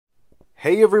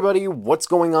Hey everybody, what's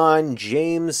going on?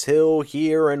 James Hill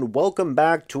here, and welcome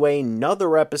back to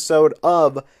another episode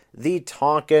of the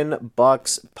Talkin'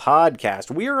 Bucks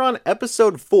podcast. We are on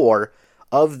episode 4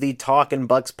 of the Talkin'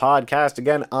 Bucks podcast.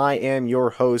 Again, I am your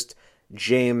host,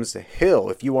 James Hill.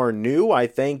 If you are new, I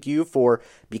thank you for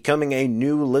becoming a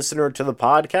new listener to the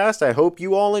podcast. I hope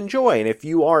you all enjoy. And if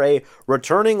you are a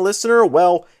returning listener,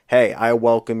 well, hey, I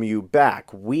welcome you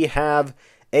back. We have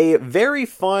a very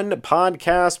fun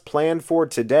podcast planned for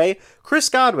today. Chris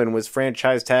Godwin was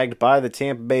franchise tagged by the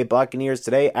Tampa Bay Buccaneers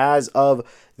today as of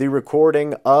the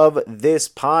recording of this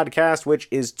podcast, which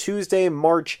is Tuesday,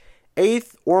 March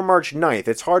 8th or March 9th.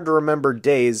 It's hard to remember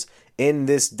days in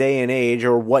this day and age,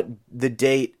 or what the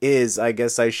date is, I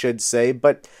guess I should say.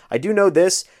 But I do know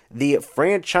this. The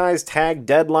franchise tag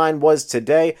deadline was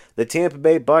today. The Tampa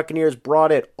Bay Buccaneers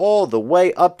brought it all the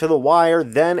way up to the wire.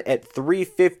 Then at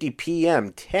 3:50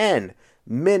 p.m., 10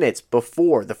 minutes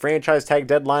before the franchise tag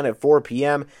deadline at 4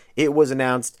 p.m., it was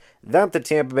announced that the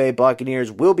Tampa Bay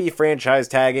Buccaneers will be franchise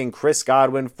tagging Chris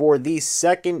Godwin for the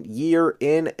second year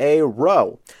in a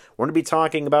row. We're going to be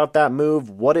talking about that move,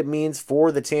 what it means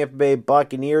for the Tampa Bay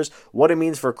Buccaneers, what it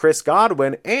means for Chris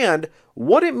Godwin, and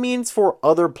what it means for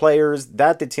other players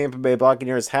that the Tampa Bay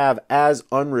Buccaneers have as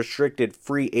unrestricted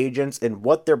free agents and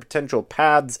what their potential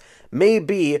paths may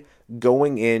be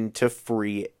going into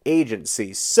free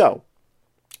agency. So,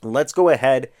 let's go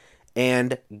ahead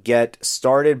and get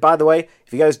started. By the way,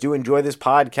 if you guys do enjoy this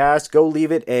podcast, go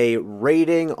leave it a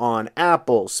rating on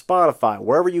Apple, Spotify,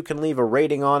 wherever you can leave a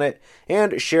rating on it,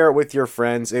 and share it with your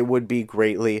friends. It would be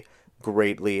greatly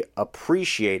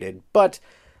appreciated. But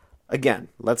again,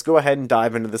 let's go ahead and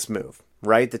dive into this move,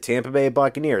 right? The Tampa Bay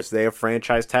Buccaneers, they have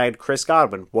franchise tagged Chris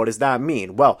Godwin. What does that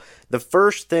mean? Well, the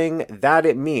first thing that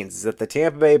it means is that the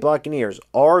Tampa Bay Buccaneers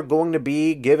are going to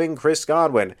be giving Chris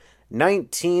Godwin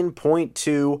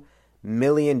 $19.2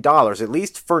 million, at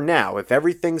least for now. If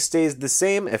everything stays the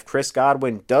same, if Chris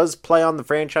Godwin does play on the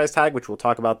franchise tag, which we'll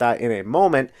talk about that in a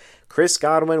moment, Chris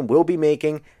Godwin will be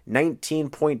making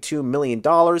 $19.2 million.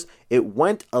 It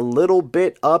went a little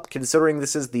bit up considering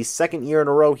this is the second year in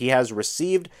a row he has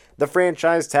received the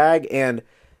franchise tag. And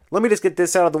let me just get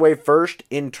this out of the way first.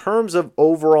 In terms of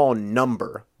overall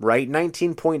number, right?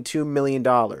 $19.2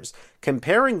 million.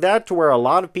 Comparing that to where a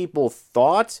lot of people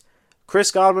thought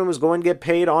Chris Godwin was going to get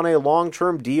paid on a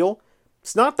long-term deal,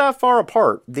 it's not that far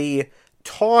apart. The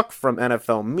talk from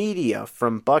NFL media,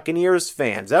 from Buccaneers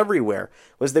fans everywhere,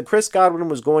 was that Chris Godwin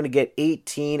was going to get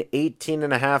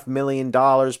 $18.5 million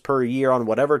per year on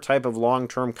whatever type of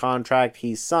long-term contract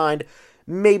he signed,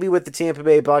 maybe with the Tampa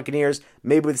Bay Buccaneers,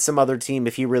 maybe with some other team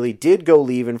if he really did go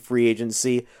leave in free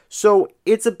agency. So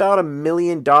it's about $1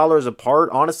 million apart.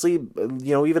 Honestly,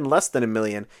 even less than $1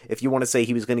 million if you want to say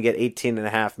he was going to get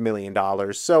 $18.5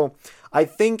 million. So I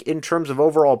think in terms of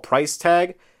overall price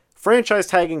tag, franchise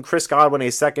tagging Chris Godwin a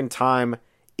second time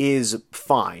is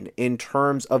fine in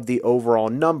terms of the overall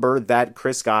number that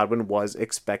Chris Godwin was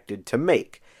expected to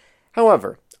make.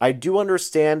 However, I do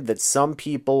understand that some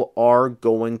people are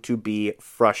going to be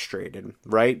frustrated,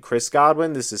 right? Chris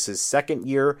Godwin, this is his second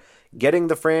year getting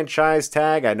the franchise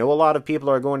tag. I know a lot of people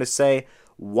are going to say,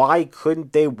 why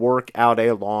couldn't they work out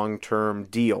a long-term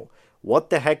deal?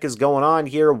 What the heck is going on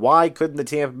here? Why couldn't the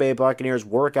Tampa Bay Buccaneers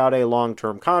work out a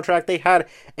long-term contract? They had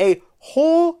a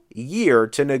whole year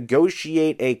to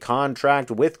negotiate a contract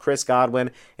with Chris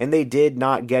Godwin, and they did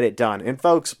not get it done. And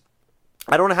folks,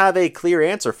 I don't have a clear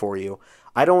answer for you.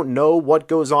 I don't know what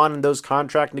goes on in those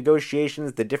contract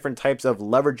negotiations, the different types of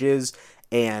leverages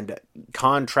and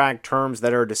contract terms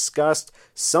that are discussed.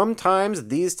 Sometimes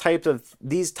these types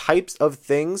of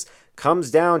things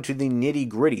comes down to the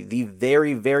nitty-gritty, the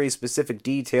very, very specific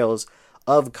details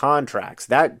of contracts.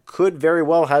 That could very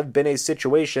well have been a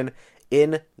situation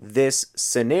in this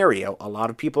scenario. A lot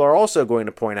of people are also going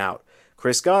to point out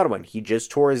Chris Godwin, he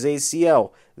just tore his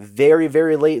ACL very,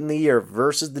 very late in the year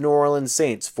versus the New Orleans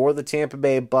Saints for the Tampa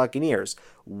Bay Buccaneers.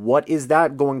 What is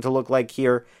that going to look like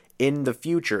here in the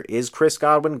future? Is Chris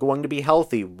Godwin going to be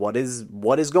healthy? What is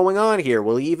going on here?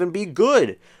 Will he even be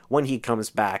good when he comes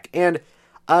back? And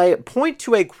I point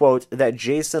to a quote that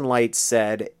Jason Licht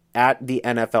said at the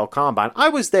NFL Combine. I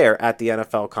was there at the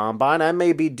NFL Combine. I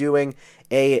may be doing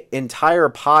an entire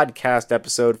podcast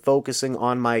episode focusing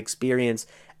on my experience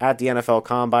at the NFL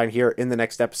Combine here in the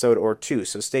next episode or two,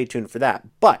 so stay tuned for that.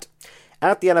 But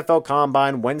at the NFL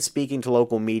Combine, when speaking to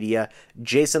local media,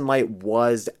 Jason Licht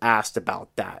was asked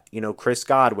about that. Chris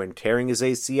Godwin tearing his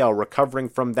ACL, recovering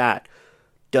from that.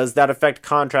 Does that affect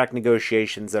contract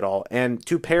negotiations at all? And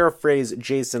to paraphrase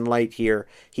Jason Licht here,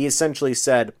 he essentially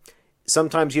said,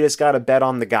 sometimes you just got to bet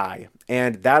on the guy.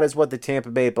 And that is what the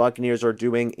Tampa Bay Buccaneers are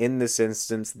doing in this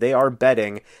instance. They are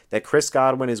betting that Chris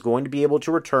Godwin is going to be able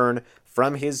to return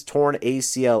from his torn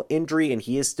ACL injury, and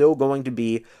he is still going to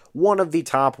be one of the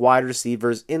top wide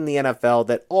receivers in the NFL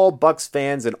that all Bucs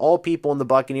fans and all people in the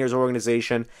Buccaneers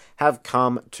organization have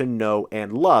come to know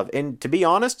and love. And to be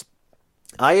honest,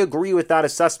 I agree with that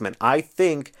assessment. I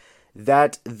think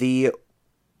that the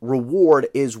reward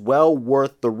is well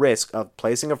worth the risk of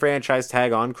placing a franchise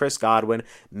tag on Chris Godwin,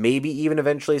 maybe even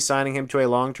eventually signing him to a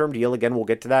long-term deal. Again, we'll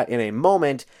get to that in a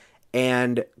moment.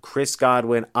 And Chris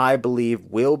Godwin, I believe,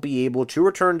 will be able to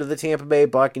return to the Tampa Bay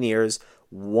Buccaneers,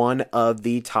 one of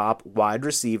the top wide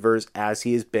receivers as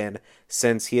he has been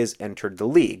since he has entered the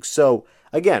league. So,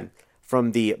 again,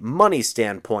 from the money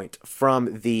standpoint,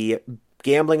 from the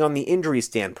gambling on the injury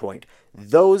standpoint,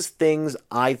 those things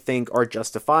I think are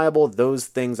justifiable. Those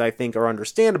things I think are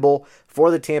understandable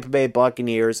for the Tampa Bay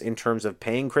Buccaneers in terms of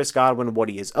paying Chris Godwin what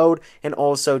he is owed and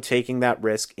also taking that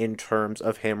risk in terms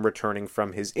of him returning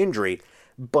from his injury.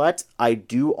 But I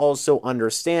do also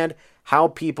understand how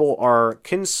people are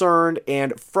concerned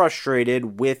and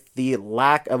frustrated with the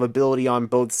lack of ability on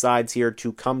both sides here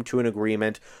to come to an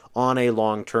agreement on a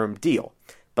long-term deal.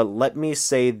 But let me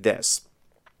say this.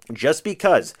 Just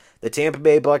because the Tampa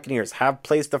Bay Buccaneers have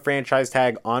placed the franchise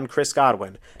tag on Chris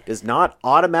Godwin does not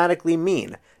automatically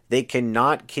mean they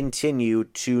cannot continue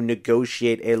to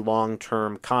negotiate a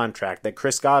long-term contract, that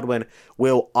Chris Godwin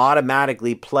will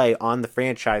automatically play on the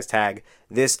franchise tag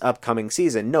this upcoming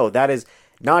season. No, that is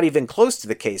not even close to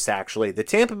the case, actually. The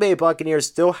Tampa Bay Buccaneers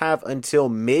still have until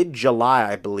mid-July,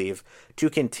 I believe, to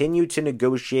continue to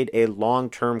negotiate a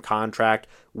long-term contract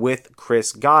with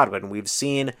Chris Godwin. We've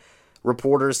seen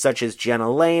reporters such as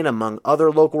Jenna Lane, among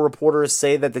other local reporters,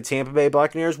 say that the Tampa Bay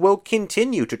Buccaneers will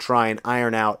continue to try and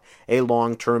iron out a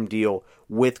long-term deal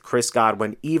with Chris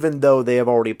Godwin, even though they have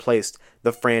already placed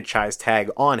the franchise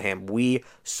tag on him. We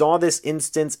saw this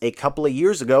instance a couple of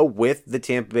years ago with the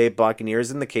Tampa Bay Buccaneers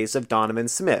in the case of Donovan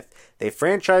Smith. They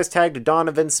franchise tagged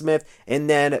Donovan Smith, and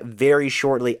then very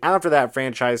shortly after that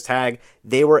franchise tag,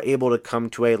 they were able to come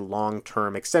to a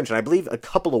long-term extension. I believe a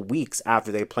couple of weeks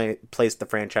after they placed the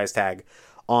franchise tag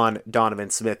on Donovan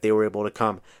Smith, they were able to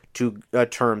come to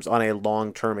terms on a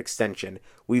long-term extension.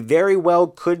 We very well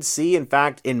could see, in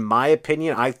fact, in my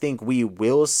opinion, I think we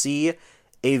will see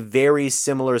a very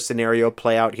similar scenario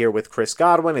play out here with Chris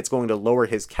Godwin. It's going to lower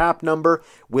his cap number,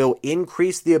 will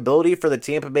increase the ability for the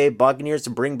Tampa Bay Buccaneers to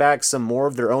bring back some more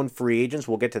of their own free agents.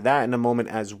 We'll get to that in a moment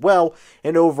as well.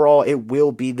 And overall, it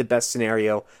will be the best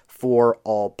scenario for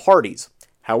all parties.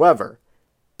 However,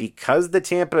 because the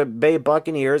Tampa Bay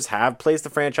Buccaneers have placed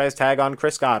the franchise tag on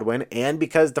Chris Godwin, and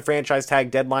because the franchise tag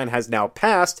deadline has now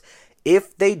passed,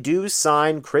 if they do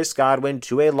sign Chris Godwin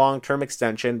to a long-term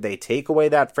extension, they take away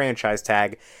that franchise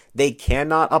tag, they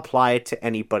cannot apply it to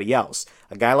anybody else.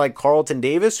 A guy like Carlton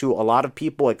Davis, who a lot of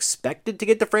people expected to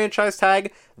get the franchise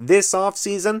tag this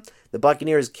offseason, the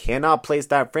Buccaneers cannot place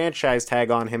that franchise tag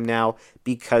on him now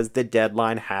because the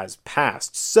deadline has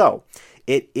passed. So,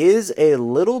 it is a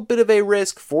little bit of a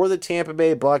risk for the Tampa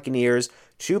Bay Buccaneers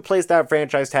to place that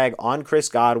franchise tag on Chris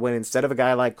Godwin instead of a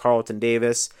guy like Carlton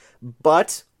Davis,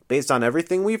 but based on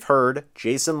everything we've heard,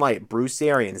 Jason Licht, Bruce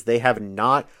Arians, they have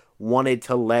not wanted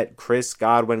to let Chris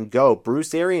Godwin go.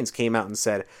 Bruce Arians came out and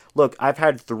said, look, I've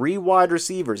had 3 wide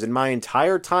receivers in my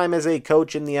entire time as a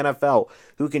coach in the NFL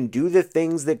who can do the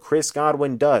things that Chris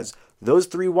Godwin does. Those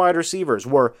 3 wide receivers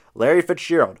were Larry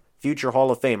Fitzgerald, future Hall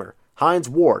of Famer, Hines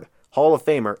Ward, Hall of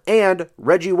Famer, and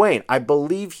Reggie Wayne. I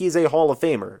believe he's a Hall of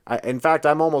Famer. In fact,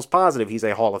 I'm almost positive he's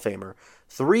a Hall of Famer.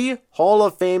 3 Hall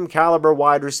of Fame caliber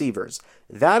wide receivers.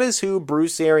 That is who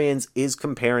Bruce Arians is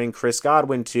comparing Chris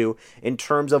Godwin to in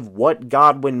terms of what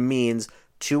Godwin means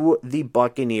to the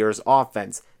Buccaneers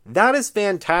offense. That is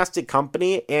fantastic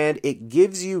company, and it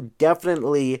gives you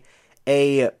definitely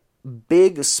a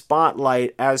big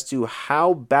spotlight as to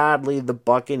how badly the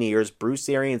Buccaneers, Bruce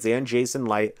Arians and Jason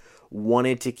Licht,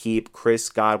 wanted to keep Chris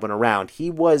Godwin around.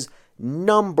 He was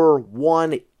number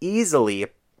 1 easily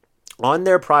on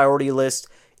their priority list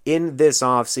in this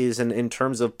offseason in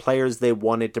terms of players they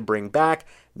wanted to bring back.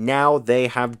 Now they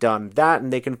have done that,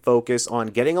 and they can focus on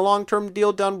getting a long-term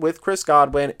deal done with Chris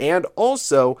Godwin and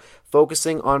also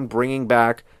focusing on bringing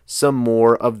back some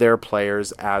more of their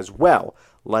players as well.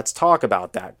 Let's talk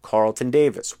about that. Carlton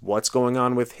Davis, what's going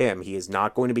on with him? He is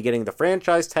not going to be getting the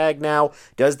franchise tag now.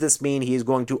 Does this mean he is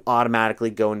going to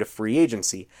automatically go into free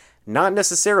agency? Not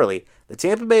necessarily. The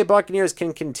Tampa Bay Buccaneers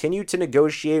can continue to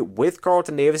negotiate with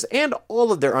Carlton Davis and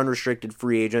all of their unrestricted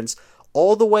free agents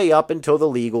all the way up until the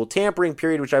legal tampering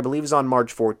period, which I believe is on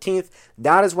March 14th.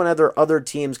 That is when other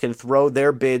teams can throw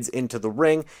their bids into the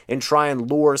ring and try and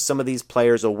lure some of these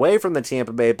players away from the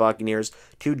Tampa Bay Buccaneers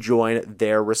to join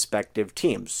their respective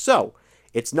teams. So,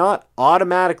 it's not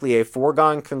automatically a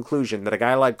foregone conclusion that a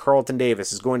guy like Carlton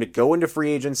Davis is going to go into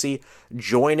free agency,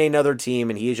 join another team,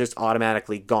 and he is just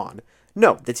automatically gone.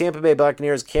 No, the Tampa Bay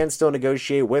Buccaneers can still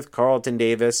negotiate with Carlton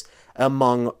Davis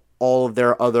among all of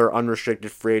their other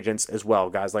unrestricted free agents as well.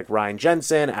 Guys like Ryan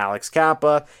Jensen, Alex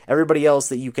Kappa, everybody else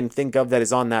that you can think of that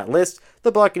is on that list,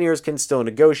 the Buccaneers can still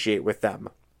negotiate with them.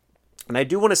 And I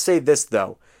do want to say this,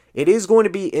 though. It is going to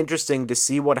be interesting to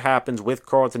see what happens with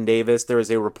Carlton Davis. There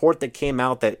is a report that came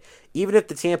out that even if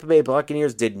the Tampa Bay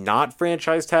Buccaneers did not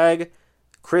franchise tag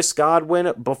Chris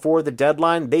Godwin before the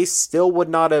deadline, they still would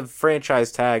not have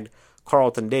franchise tagged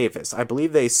Carlton Davis. I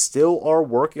believe they still are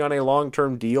working on a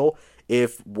long-term deal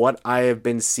if what I have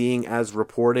been seeing as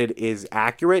reported is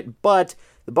accurate, but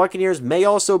the Buccaneers may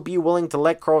also be willing to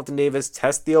let Carlton Davis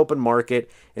test the open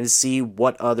market and see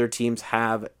what other teams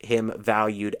have him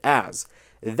valued as.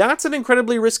 That's an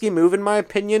incredibly risky move in my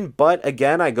opinion, but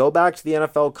again, I go back to the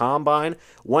NFL Combine.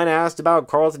 When asked about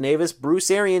Carlton Davis, Bruce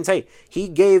Arians, he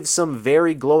gave some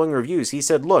very glowing reviews. He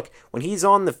said, look, when he's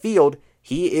on the field,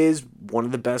 he is one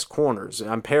of the best corners.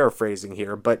 I'm paraphrasing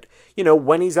here, but,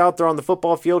 when he's out there on the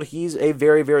football field, he's a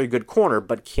very, very good corner,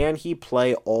 but can he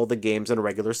play all the games in a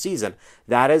regular season?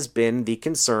 That has been the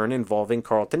concern involving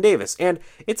Carlton Davis, and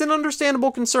it's an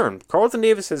understandable concern. Carlton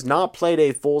Davis has not played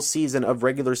a full season of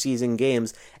regular season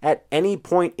games at any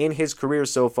point in his career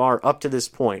so far up to this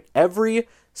point. Every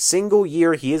single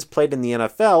year he has played in the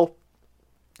NFL,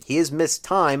 he has missed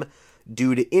time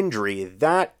due to injury.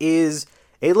 That is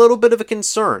a little bit of a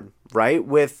concern, right?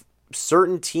 With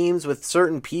certain teams, with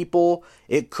certain people,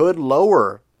 it could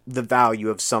lower the value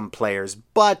of some players.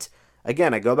 But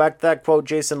again, I go back to that quote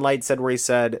Jason Light said where he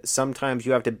said, sometimes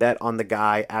you have to bet on the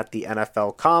guy at the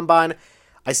NFL Combine.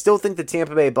 I still think the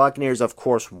Tampa Bay Buccaneers, of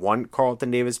course, want Carlton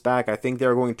Davis back. I think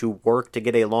they're going to work to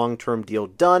get a long-term deal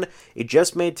done. It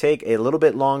just may take a little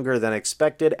bit longer than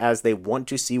expected as they want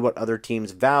to see what other teams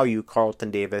value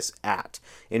Carlton Davis at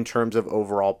in terms of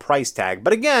overall price tag.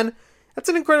 But again, that's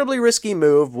an incredibly risky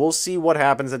move. We'll see what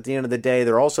happens at the end of the day.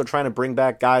 They're also trying to bring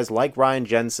back guys like Ryan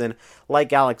Jensen,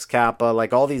 like Alex Kappa,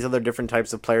 like all these other different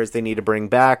types of players they need to bring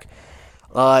back.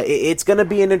 It's going to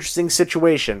be an interesting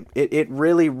situation. It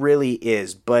really, really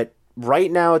is. But right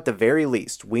now, at the very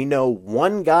least, we know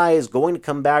one guy is going to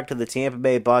come back to the Tampa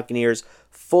Bay Buccaneers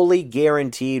fully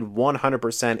guaranteed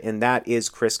 100%, and that is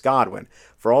Chris Godwin.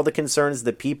 For all the concerns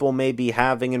that people may be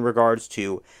having in regards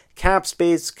to cap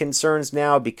space concerns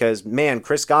now, because, man,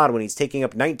 Chris Godwin, he's taking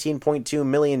up $19.2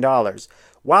 million.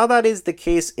 While that is the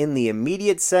case in the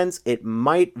immediate sense, it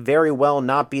might very well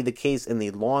not be the case in the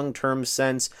long-term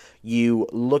sense. You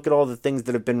look at all the things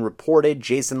that have been reported.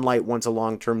 Jason Light wants a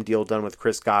long-term deal done with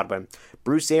Chris Godwin.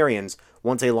 Bruce Arians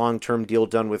wants a long-term deal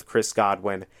done with Chris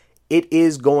Godwin. It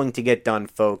is going to get done,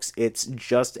 folks. It's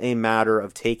just a matter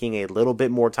of taking a little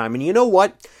bit more time. And you know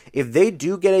what? If they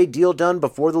do get a deal done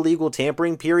before the legal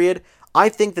tampering period, I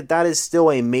think that is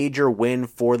still a major win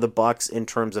for the Bucs in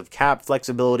terms of cap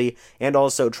flexibility and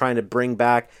also trying to bring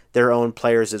back their own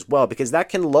players as well, because that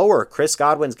can lower Chris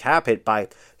Godwin's cap hit by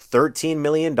 $13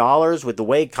 million with the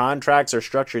way contracts are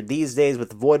structured these days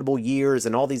with avoidable years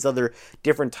and all these other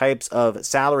different types of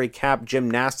salary cap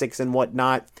gymnastics and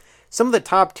whatnot. Some of the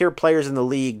top tier players in the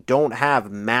league don't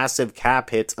have massive cap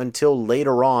hits until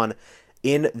later on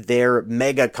in their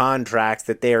mega contracts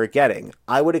that they are getting.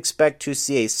 I would expect to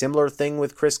see a similar thing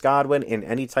with Chris Godwin in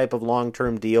any type of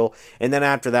long-term deal, and then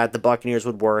after that, the Buccaneers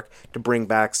would work to bring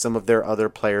back some of their other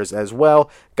players as well.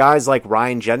 Guys like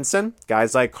Ryan Jensen,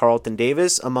 guys like Carlton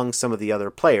Davis, among some of the other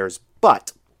players.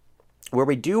 But where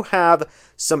we do have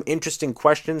some interesting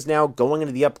questions now going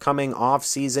into the upcoming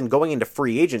offseason, going into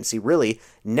free agency, really.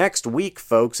 Next week,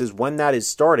 folks, is when that is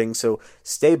starting, so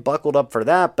stay buckled up for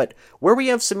that. But where we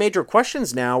have some major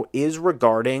questions now is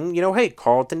regarding,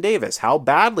 Carlton Davis. How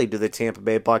badly do the Tampa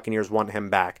Bay Buccaneers want him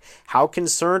back? How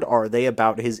concerned are they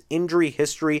about his injury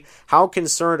history? How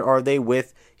concerned are they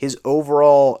with his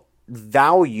overall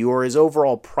value or his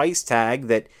overall price tag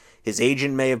that his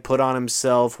agent may have put on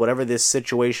himself, whatever this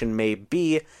situation may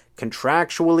be,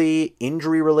 contractually,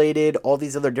 injury related, all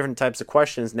these other different types of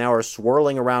questions now are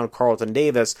swirling around Carlton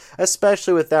Davis,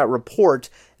 especially with that report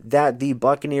that the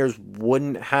Buccaneers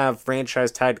wouldn't have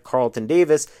franchise tagged Carlton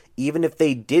Davis even if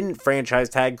they didn't franchise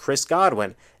tag Chris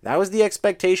Godwin. That was the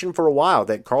expectation for a while,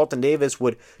 that Carlton Davis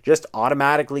would just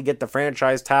automatically get the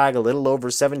franchise tag, a little over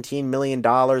 $17 million,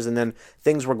 and then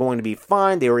things were going to be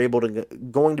fine. They were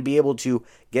going to be able to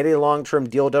get a long-term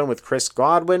deal done with Chris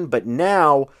Godwin, but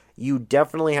now you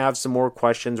definitely have some more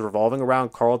questions revolving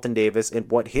around Carlton Davis and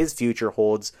what his future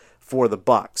holds for the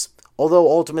Bucs. Although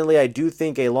ultimately I do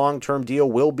think a long-term deal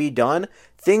will be done,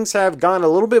 things have gotten a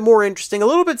little bit more interesting, a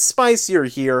little bit spicier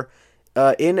here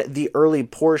in the early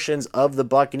portions of the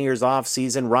Buccaneers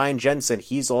offseason. Ryan Jensen,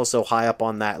 he's also high up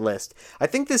on that list. I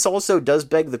think this also does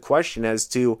beg the question as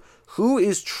to who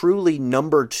is truly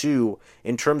number 2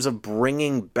 in terms of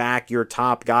bringing back your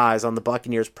top guys on the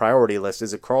Buccaneers priority list.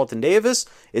 Is it Carlton Davis?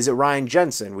 Is it Ryan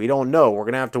Jensen? We don't know. We're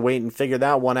going to have to wait and figure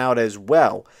that one out as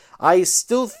well. I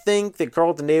still think that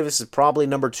Carlton Davis is probably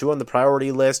number 2 on the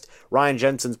priority list. Ryan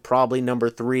Jensen's probably number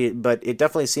 3, but it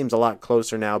definitely seems a lot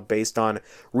closer now based on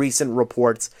recent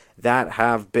reports that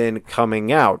have been coming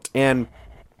out. And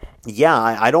yeah,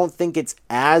 I don't think it's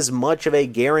as much of a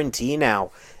guarantee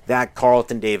now that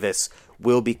Carlton Davis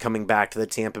will be coming back to the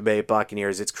Tampa Bay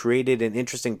Buccaneers. It's created an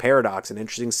interesting paradox, an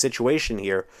interesting situation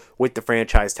here with the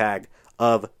franchise tag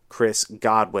of Chris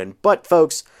Godwin. But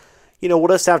folks, we'll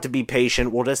just have to be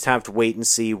patient. We'll just have to wait and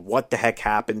see what the heck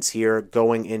happens here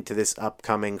going into this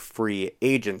upcoming free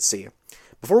agency.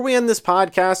 Before we end this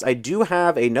podcast, I do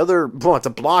have it's a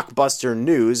blockbuster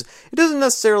news. It doesn't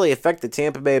necessarily affect the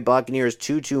Tampa Bay Buccaneers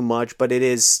too much, but it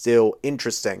is still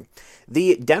interesting.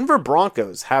 The Denver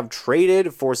Broncos have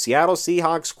traded for Seattle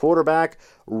Seahawks quarterback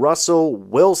Russell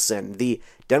Wilson. The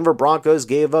Denver Broncos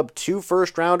gave up 2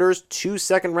 first-rounders, 2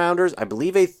 second-rounders, I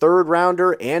believe a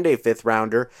third-rounder and a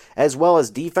fifth-rounder, as well as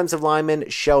defensive lineman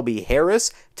Shelby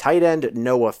Harris, tight end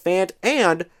Noah Fant,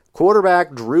 and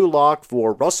quarterback Drew Lock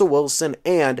for Russell Wilson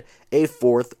and a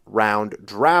 4th-round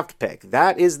draft pick.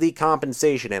 That is the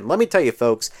compensation. And let me tell you,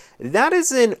 folks, that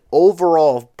is an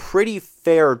overall pretty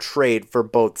fair trade for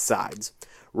both sides,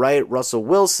 right? Russell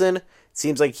Wilson,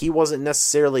 seems like he wasn't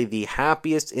necessarily the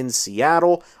happiest in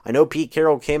Seattle. I know Pete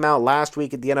Carroll came out last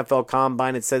week at the NFL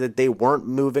Combine and said that they weren't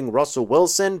moving Russell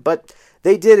Wilson, but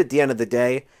they did at the end of the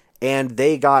day. And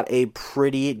they got a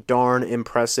pretty darn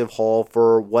impressive haul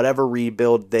for whatever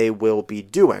rebuild they will be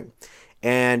doing.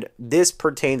 And this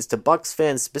pertains to Bucs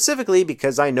fans specifically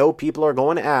because I know people are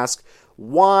going to ask,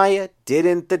 why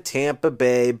didn't the Tampa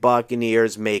Bay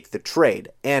Buccaneers make the trade?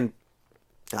 And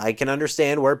I can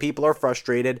understand where people are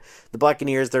frustrated. The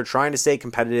Buccaneers, they're trying to stay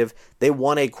competitive. They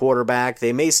want a quarterback.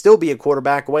 They may still be a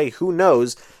quarterback away. Who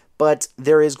knows? But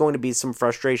there is going to be some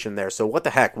frustration there. So what the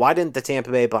heck? Why didn't the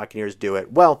Tampa Bay Buccaneers do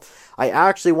it? Well, I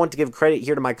actually want to give credit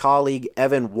here to my colleague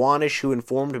Evan Wanish, who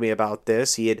informed me about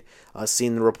this. He had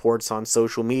seen the reports on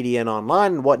social media and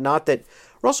online and whatnot that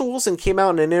Russell Wilson came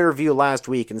out in an interview last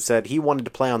week and said he wanted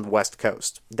to play on the West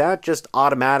Coast. That just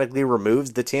automatically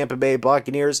removes the Tampa Bay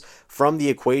Buccaneers from the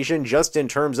equation just in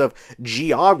terms of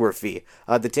geography.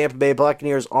 The Tampa Bay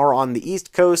Buccaneers are on the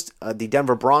East Coast. The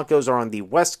Denver Broncos are on the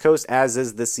West Coast, as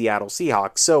is the Seattle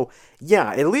Seahawks. So,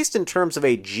 yeah, at least in terms of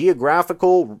a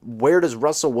geographical, where does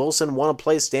Russell Wilson want to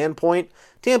play standpoint,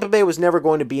 Tampa Bay was never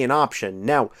going to be an option.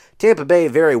 Now, Tampa Bay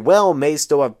very well may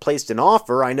still have placed an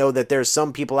offer. I know that there's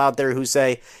some people out there who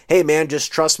say, hey man,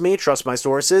 just trust me, trust my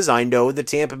sources. I know the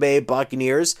Tampa Bay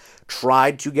Buccaneers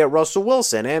tried to get Russell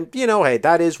Wilson. And, hey,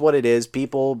 that is what it is.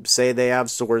 People say they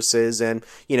have sources and,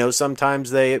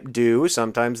 sometimes they do,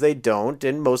 sometimes they don't,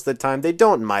 and most of the time they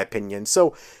don't, in my opinion.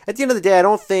 So, at the end of the day, I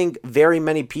don't think very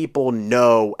many people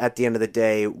know at the end of the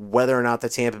day whether or not the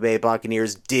Tampa Bay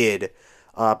Buccaneers did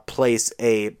place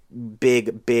a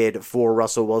big bid for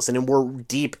Russell Wilson, and we're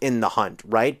deep in the hunt,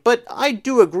 right? But I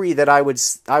do agree that I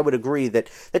would agree that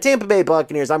the Tampa Bay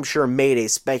Buccaneers, I'm sure, made a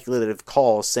speculative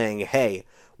call saying, hey,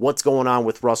 what's going on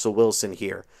with Russell Wilson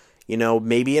here?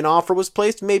 Maybe an offer was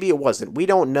placed, maybe it wasn't. We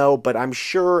don't know, but I'm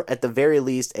sure at the very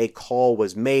least a call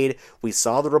was made. We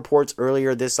saw the reports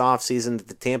earlier this offseason that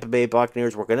the Tampa Bay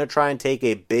Buccaneers were going to try and take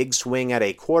a big swing at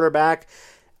a quarterback.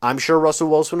 I'm sure Russell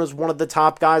Wilson was one of the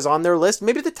top guys on their list,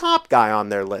 maybe the top guy on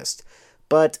their list.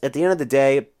 But at the end of the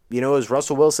day, it was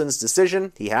Russell Wilson's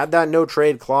decision. He had that no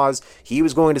trade clause. He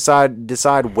was going to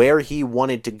decide where he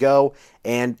wanted to go,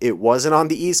 and it wasn't on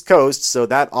the East Coast, so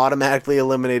that automatically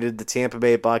eliminated the Tampa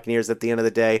Bay Buccaneers at the end of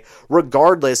the day,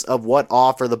 regardless of what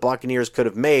offer the Buccaneers could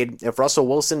have made. If Russell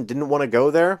Wilson didn't want to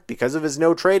go there because of his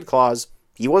no trade clause,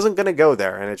 he wasn't going to go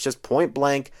there, and it's just point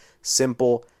blank,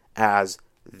 simple as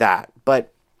that.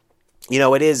 But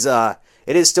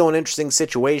it is still an interesting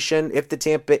situation. If the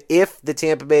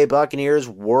Tampa Bay Buccaneers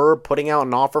were putting out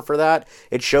an offer for that,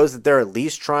 it shows that they're at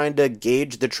least trying to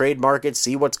gauge the trade market,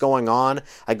 see what's going on.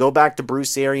 I go back to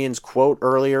Bruce Arians' quote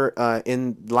earlier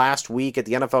in last week at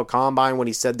the NFL Combine when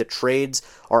he said that trades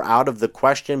are out of the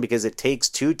question because it takes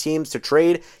two teams to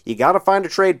trade. You got to find a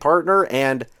trade partner,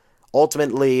 and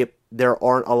ultimately there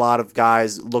aren't a lot of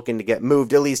guys looking to get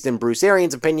moved, at least in Bruce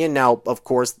Arians' opinion. Now, of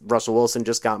course, Russell Wilson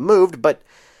just got moved, but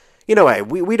hey,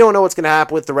 we don't know what's going to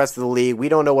happen with the rest of the league. We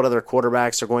don't know what other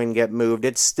quarterbacks are going to get moved.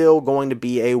 It's still going to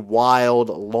be a wild,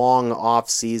 long off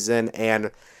season,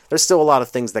 and there's still a lot of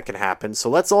things that can happen. So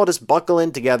let's all just buckle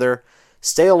in together,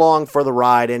 stay along for the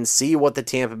ride, and see what the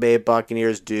Tampa Bay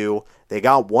Buccaneers do. They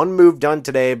got one move done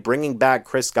today, bringing back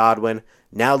Chris Godwin.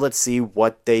 Now let's see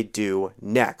what they do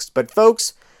next. But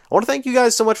folks, I want to thank you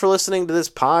guys so much for listening to this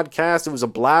podcast. It was a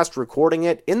blast recording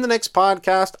it. In the next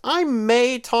podcast, I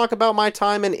may talk about my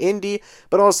time in Indy,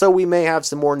 but also we may have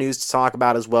some more news to talk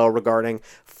about as well regarding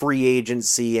free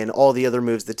agency and all the other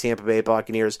moves the Tampa Bay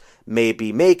Buccaneers may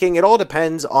be making. It all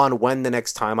depends on when the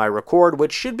next time I record,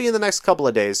 which should be in the next couple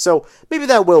of days. So maybe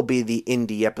that will be the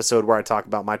Indy episode where I talk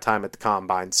about my time at the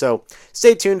Combine. So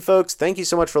stay tuned, folks. Thank you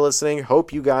so much for listening.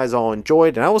 Hope you guys all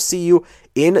enjoyed, and I will see you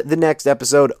in the next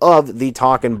episode of the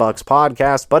Talkin' Bucs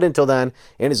podcast. But until then,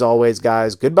 and as always,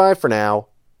 guys, goodbye for now,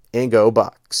 and go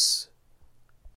Bucs.